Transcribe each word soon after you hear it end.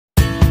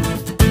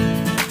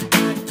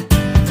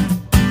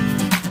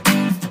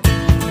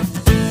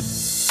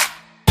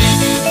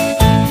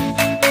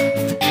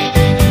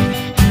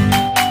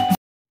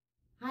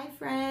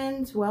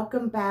friends,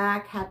 welcome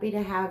back. Happy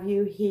to have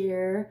you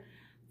here.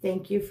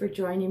 Thank you for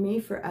joining me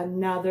for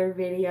another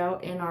video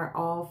in our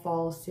all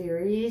fall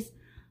series.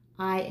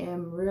 I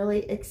am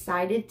really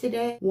excited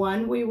today.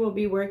 One, we will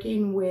be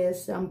working with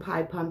some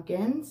pie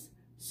pumpkins,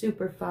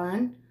 super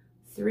fun.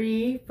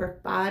 3 for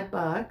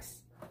 $5.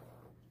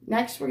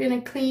 Next, we're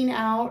gonna clean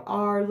out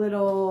our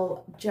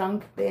little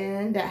junk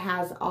bin that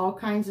has all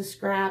kinds of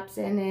scraps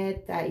in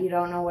it that you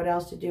don't know what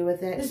else to do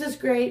with it. This is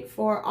great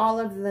for all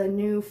of the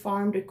new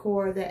farm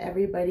decor that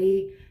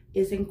everybody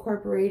is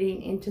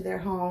incorporating into their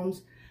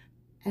homes.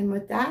 And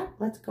with that,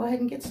 let's go ahead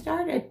and get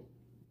started.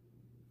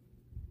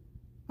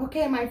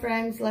 Okay, my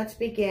friends, let's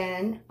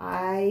begin.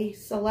 I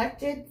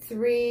selected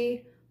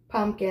 3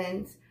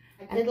 pumpkins.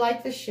 I did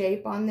like the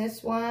shape on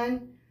this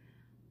one,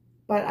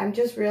 but I'm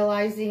just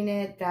realizing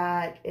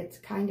that it's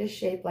kind of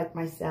shaped like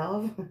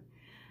myself.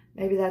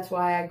 Maybe that's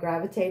why I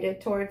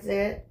gravitated towards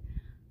it.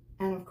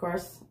 And of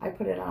course, I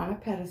put it on a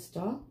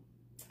pedestal,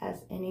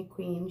 as any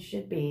queen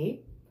should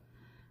be.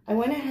 I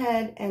went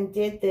ahead and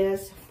did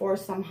this for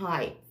some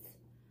height.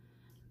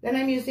 Then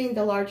I'm using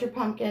the larger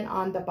pumpkin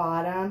on the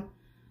bottom.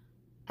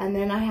 And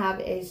then I have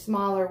a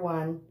smaller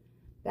one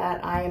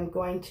that I am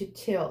going to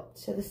tilt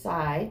to the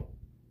side.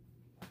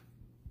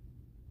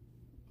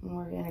 And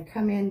we're going to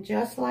come in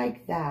just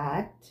like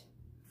that.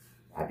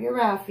 Grab your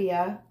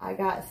raffia. I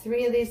got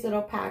 3 of these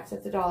little packs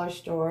at the dollar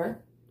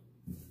store.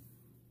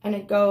 And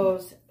it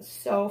goes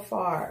so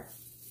far.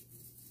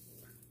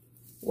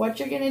 What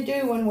you're going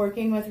to do when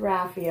working with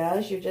raffia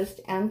is you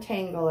just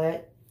untangle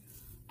it.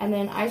 And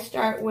then I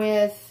start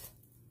with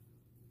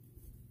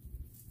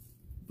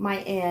my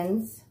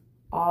ends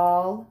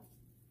all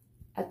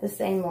at the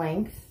same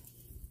length.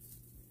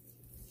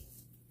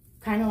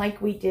 Kind of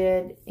like we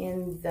did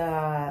in the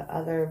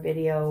other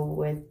video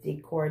with the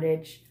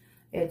cordage.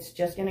 It's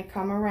just going to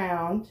come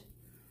around,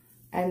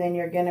 and then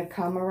you're going to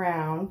come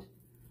around.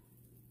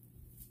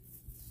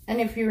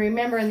 And if you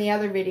remember in the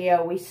other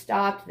video, we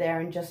stopped there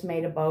and just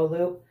made a bow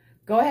loop.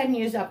 Go ahead and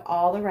use up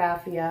all the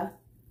raffia.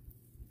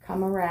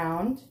 Come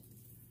around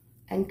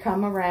and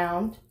come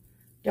around.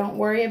 Don't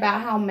worry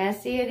about how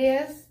messy it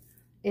is.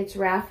 It's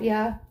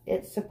raffia.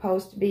 It's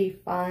supposed to be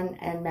fun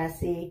and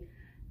messy.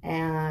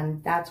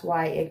 And that's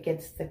why it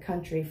gets the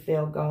country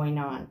feel going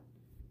on.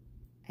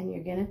 And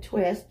you're going to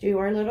twist. Do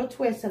our little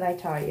twist that I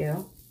taught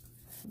you.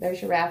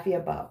 There's your raffia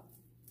bow.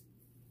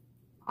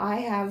 I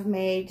have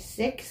made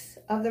 6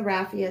 of the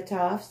raffia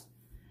tufts.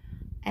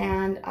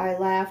 And I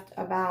left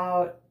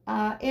about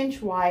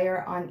 1-inch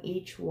wire on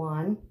each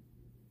one.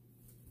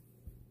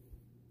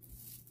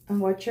 And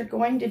what you're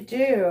going to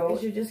do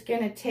is you're just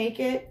going to take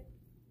it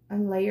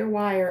and lay your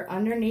wire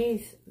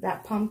underneath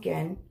that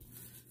pumpkin.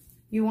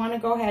 You want to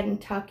go ahead and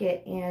tuck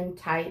it in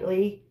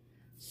tightly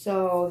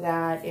so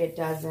that it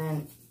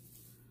doesn't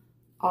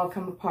all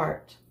come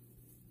apart.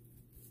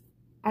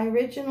 I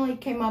originally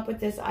came up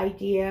with this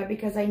idea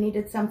because I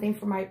needed something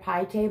for my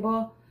pie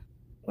table.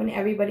 When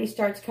everybody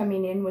starts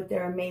coming in with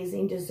their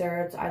amazing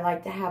desserts, I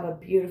like to have a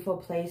beautiful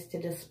place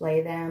to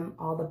display them,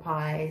 all the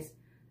pies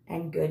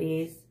and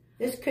goodies.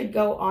 This could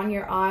go on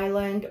your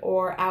island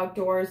or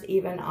outdoors,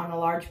 even on a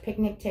large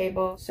picnic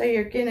table. So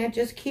you're gonna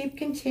just keep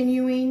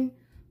continuing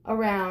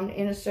around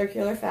in a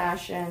circular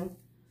fashion.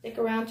 Stick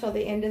around till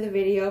the end of the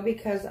video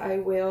because I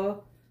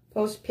will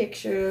post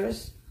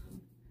pictures.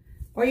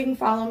 Or you can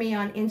follow me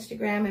on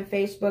Instagram and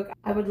Facebook.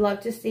 I would love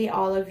to see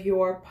all of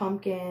your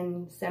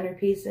pumpkin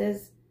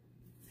centerpieces.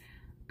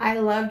 I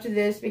loved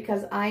this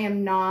because I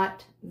am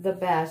not the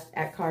best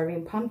at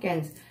carving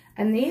pumpkins.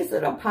 And these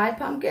little pie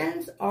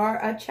pumpkins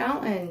are a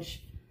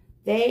challenge.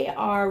 They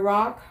are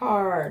rock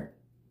hard.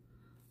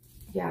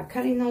 Yeah,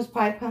 cutting those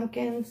pie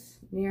pumpkins,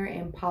 near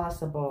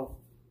impossible.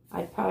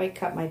 I'd probably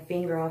cut my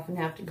finger off and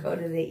have to go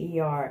to the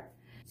ER.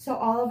 So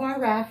all of our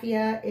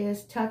raffia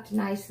is tucked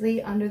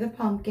nicely under the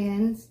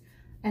pumpkins,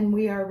 and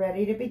we are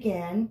ready to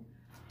begin.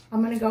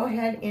 I'm going to go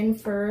ahead in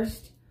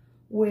first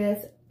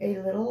with a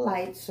little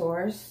light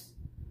source.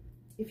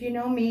 If you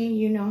know me,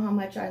 you know how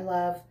much I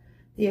love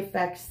the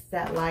effects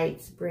that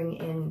lights bring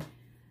in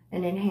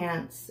and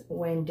enhance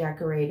when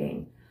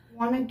decorating. You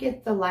want to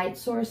get the light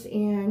source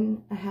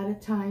in ahead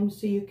of time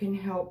so you can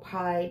help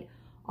hide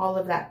all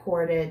of that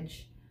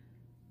cordage.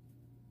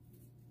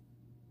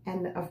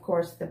 And of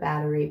course the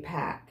battery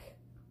pack,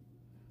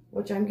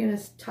 which I'm going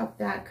to tuck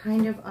that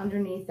kind of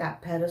underneath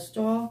that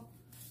pedestal.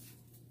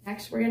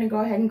 Next, we're going to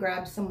go ahead and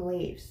grab some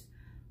leaves.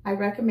 I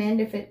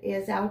recommend if it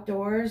is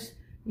outdoors,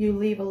 you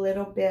leave a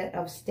little bit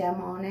of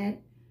stem on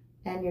it,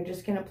 and you're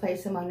just going to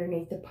place them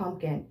underneath the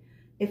pumpkin.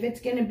 If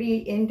it's going to be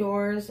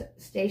indoors,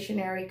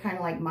 stationary, kind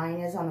of like mine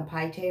is on the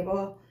pie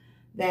table,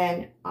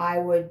 then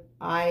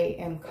I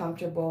am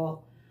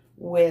comfortable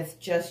with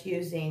just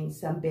using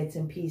some bits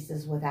and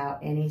pieces without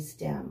any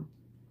stem.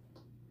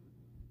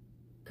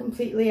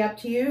 Completely up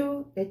to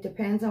you. It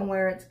depends on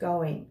where it's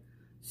going.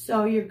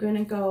 So you're going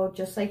to go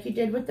just like you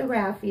did with the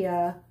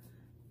raffia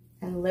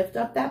and lift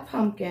up that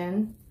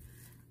pumpkin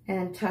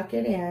and tuck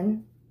it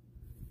in.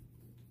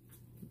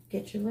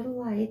 Get your little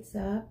lights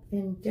up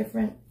in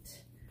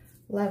different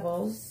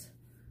levels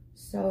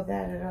so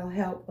that it'll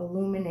help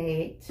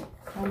illuminate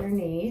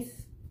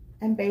underneath.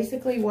 And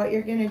basically what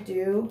you're gonna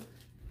do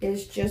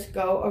is just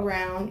go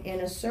around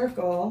in a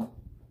circle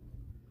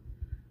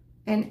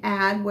and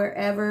add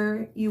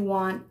wherever you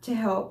want to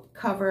help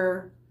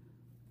cover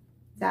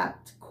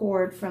that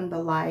cord from the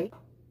light.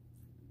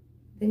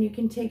 Then you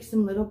can take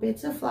some little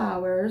bits of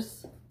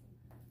flowers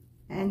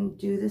and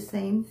do the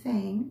same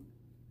thing.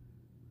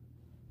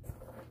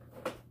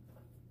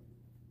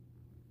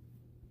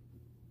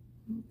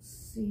 Let's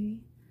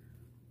see,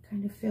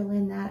 kind of fill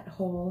in that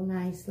hole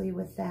nicely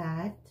with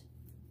that.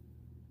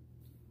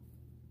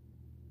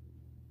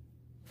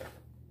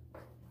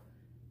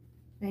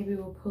 Maybe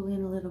we'll pull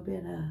in a little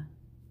bit of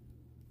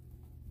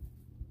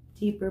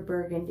deeper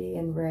burgundy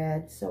and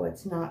red so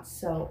it's not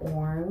so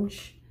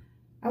orange.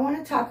 I want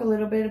to talk a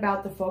little bit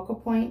about the focal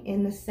point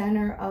in the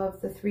center of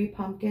the 3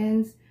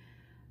 pumpkins.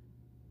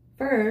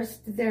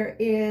 First, there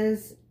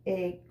is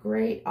a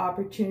great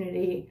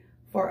opportunity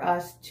for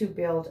us to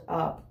build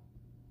up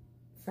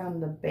from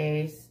the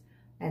base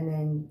and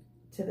then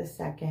to the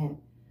second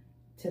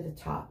to the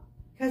top.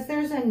 Because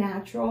there's a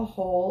natural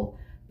hole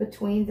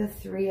between the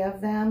 3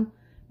 of them,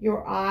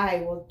 your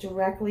eye will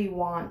directly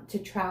want to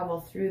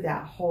travel through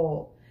that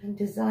hole. In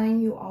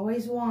design, you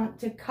always want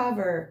to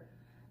cover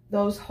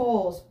those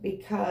holes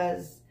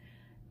because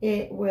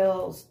it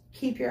will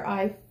keep your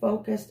eye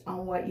focused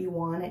on what you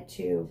want it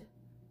to.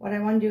 What I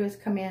want to do is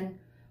come in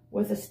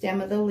with a stem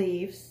of the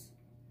leaves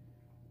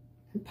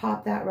and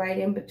pop that right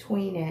in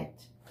between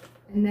it.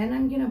 And then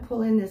I'm going to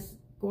pull in this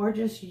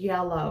gorgeous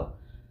yellow.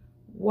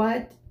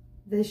 What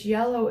this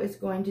yellow is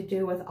going to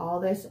do with all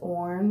this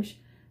orange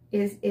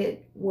is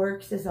it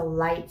works as a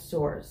light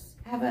source.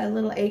 I have a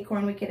little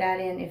acorn we could add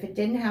in. If it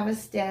didn't have a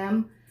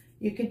stem,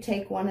 you could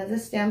take one of the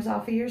stems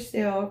off of your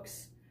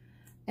silks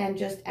and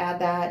just add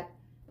that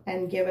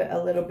and give it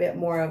a little bit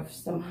more of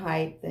some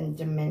height and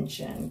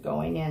dimension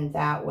going in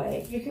that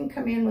way. You can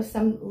come in with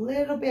some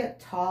little bit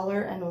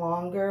taller and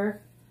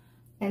longer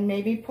and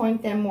maybe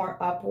point them more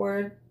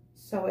upward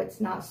so it's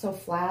not so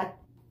flat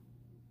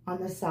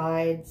on the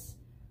sides.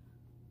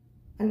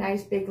 A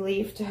nice big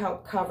leaf to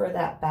help cover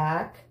that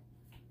back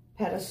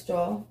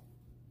pedestal.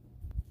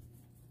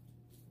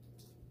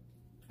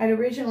 I'd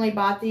originally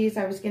bought these.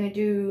 I was going to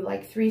do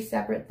like 3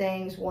 separate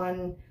things,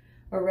 one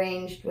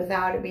arranged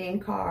without it being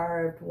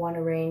carved, one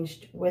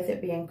arranged with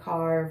it being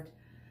carved,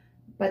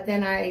 but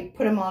then I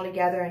put them all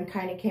together and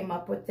kind of came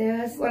up with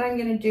this. What I'm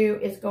going to do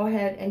is go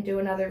ahead and do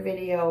another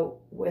video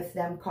with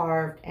them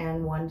carved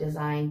and one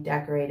design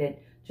decorated,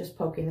 just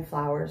poking the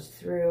flowers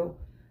through.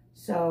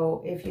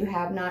 So if you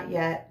have not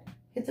yet,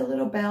 hit the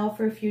little bell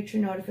for future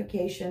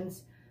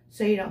notifications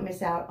so you don't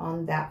miss out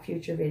on that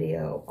future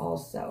video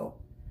also.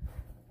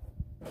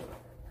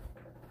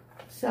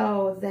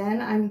 So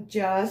then I'm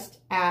just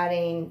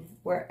adding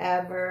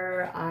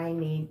wherever I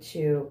need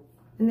to.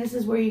 And this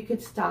is where you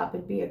could stop.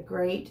 It'd be a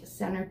great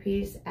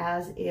centerpiece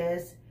as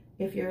is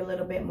if you're a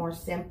little bit more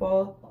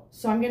simple.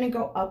 So I'm going to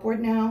go upward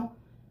now.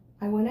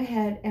 I went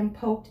ahead and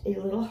poked a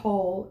little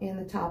hole in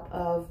the top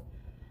of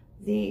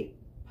the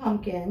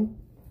pumpkin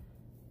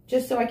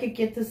just so I could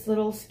get this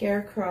little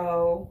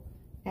scarecrow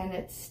and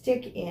it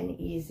stick in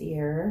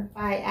easier.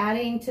 By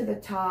adding to the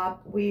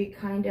top, we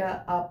kind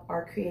of up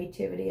our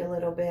creativity a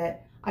little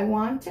bit. I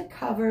want to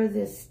cover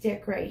this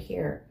stick right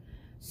here.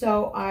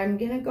 So I'm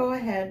gonna go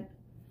ahead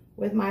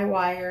with my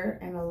wire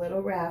and a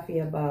little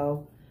raffia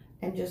bow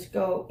and just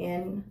go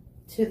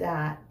into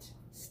that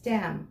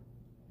stem.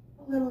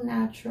 A little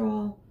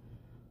natural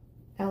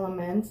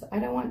elements. I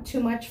don't want too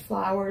much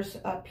flowers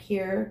up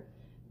here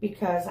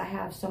because I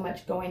have so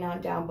much going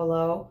on down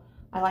below.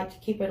 I like to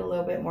keep it a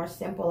little bit more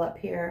simple up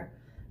here.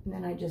 And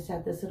then I just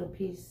had this little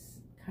piece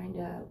kind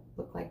of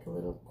look like a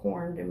little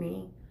corn to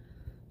me.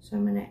 So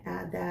I'm gonna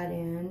add that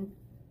in.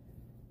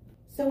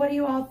 So what do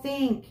you all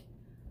think?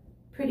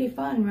 Pretty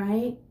fun,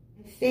 right?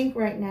 I think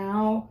right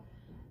now,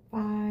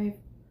 I'm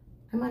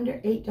under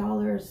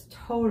 $8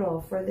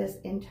 total for this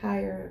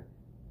entire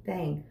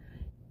thing.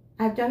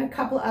 I've done a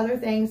couple other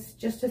things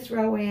just to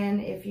throw in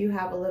if you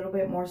have a little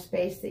bit more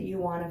space that you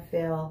want to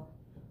fill.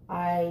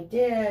 I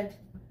did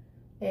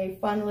a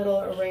fun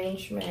little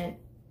arrangement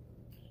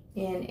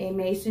in a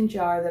mason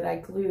jar that I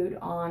glued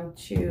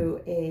onto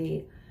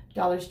a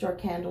dollar store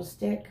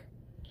candlestick,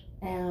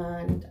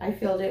 and I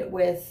filled it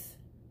with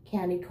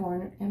candy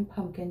corn and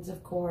pumpkins,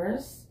 of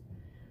course.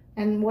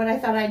 And what I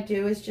thought I'd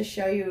do is just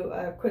show you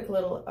a quick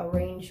little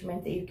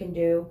arrangement that you can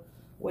do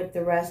with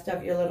the rest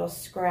of your little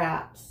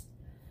scraps.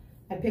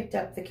 I picked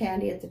up the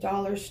candy at the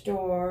dollar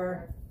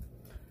store.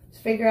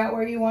 Just figure out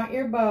where you want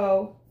your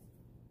bow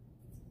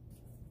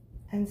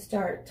and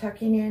start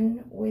tucking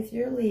in with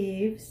your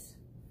leaves.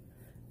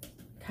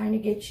 Kind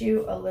of get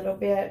you a little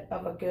bit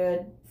of a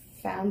good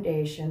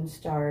foundation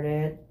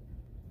started.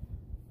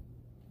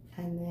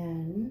 And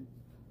then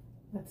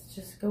let's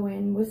just go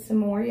in with some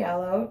more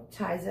yellow,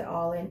 ties it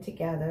all in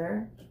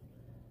together.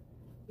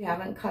 If you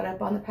haven't caught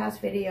up on the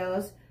past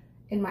videos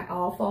in my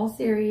all fall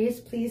series,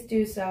 please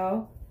do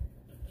so.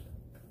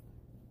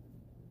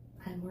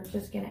 And we're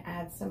just gonna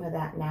add some of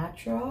that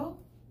natural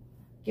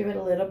Give it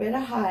a little bit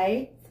of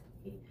height.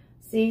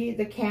 See,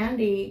 the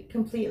candy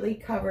completely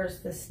covers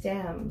the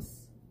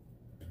stems.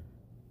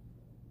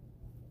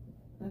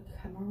 I'll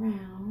come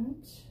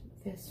around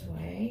this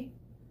way.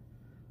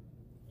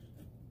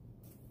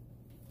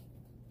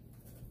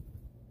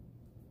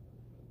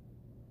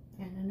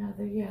 And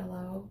another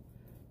yellow.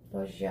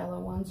 Those yellow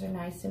ones are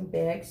nice and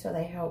big, so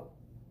they help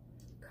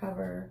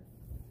cover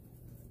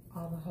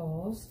all the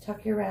holes.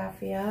 Tuck your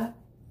raffia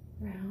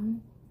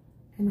around.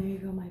 And there you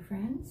go, my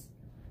friends.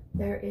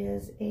 There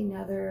is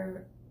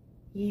another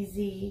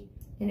easy,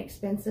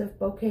 inexpensive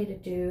bouquet to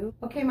do.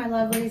 Okay, my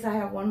lovelies, I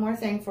have one more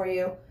thing for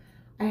you.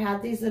 I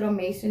have these little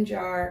mason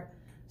jar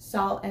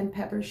salt and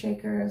pepper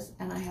shakers,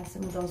 and I have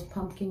some of those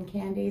pumpkin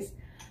candies,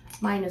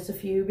 minus a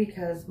few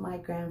because my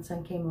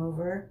grandson came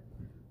over.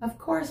 Of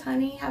course,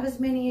 honey, have as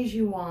many as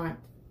you want.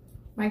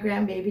 My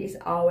grandbabies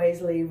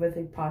always leave with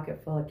a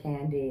pocket full of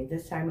candy.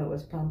 This time it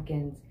was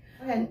pumpkins.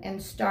 Go ahead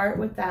and start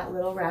with that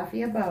little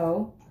raffia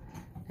bow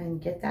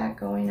and get that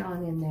going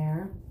on in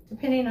there.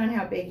 Depending on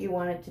how big you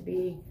want it to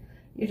be,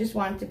 you just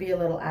want it to be a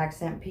little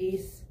accent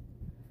piece.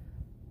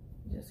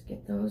 Just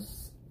get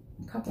those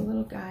couple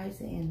little guys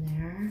in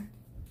there.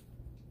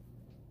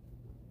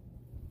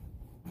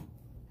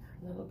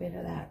 A little bit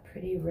of that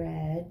pretty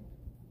red.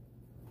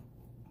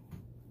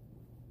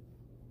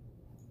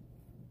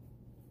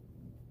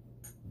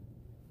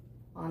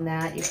 On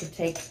that, you could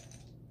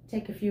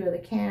take a few of the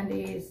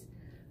candies,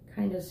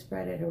 kind of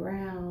spread it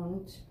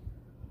around.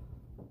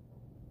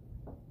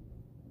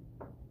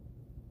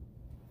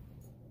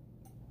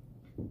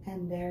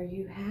 And there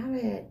you have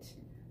it.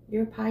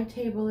 Your pie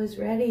table is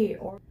ready.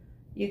 Or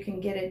you can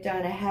get it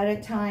done ahead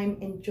of time.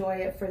 Enjoy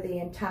it for the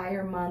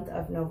entire month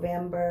of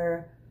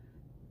November.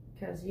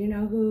 Because you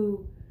know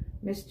who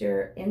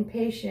Mr.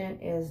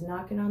 Impatient is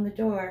knocking on the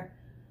door.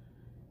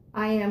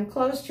 I am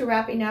close to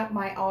wrapping up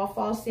my all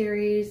fall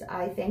series.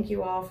 I thank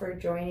you all for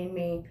joining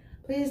me.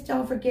 Please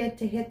don't forget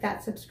to hit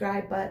that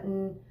subscribe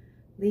button.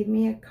 Leave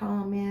me a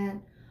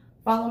comment.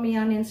 Follow me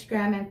on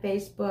Instagram and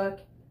Facebook.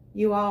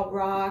 You all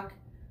rock.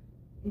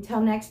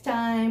 Until next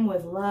time,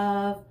 with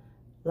love,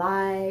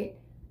 light,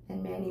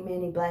 and many,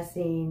 many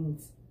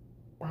blessings.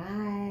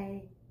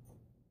 Bye.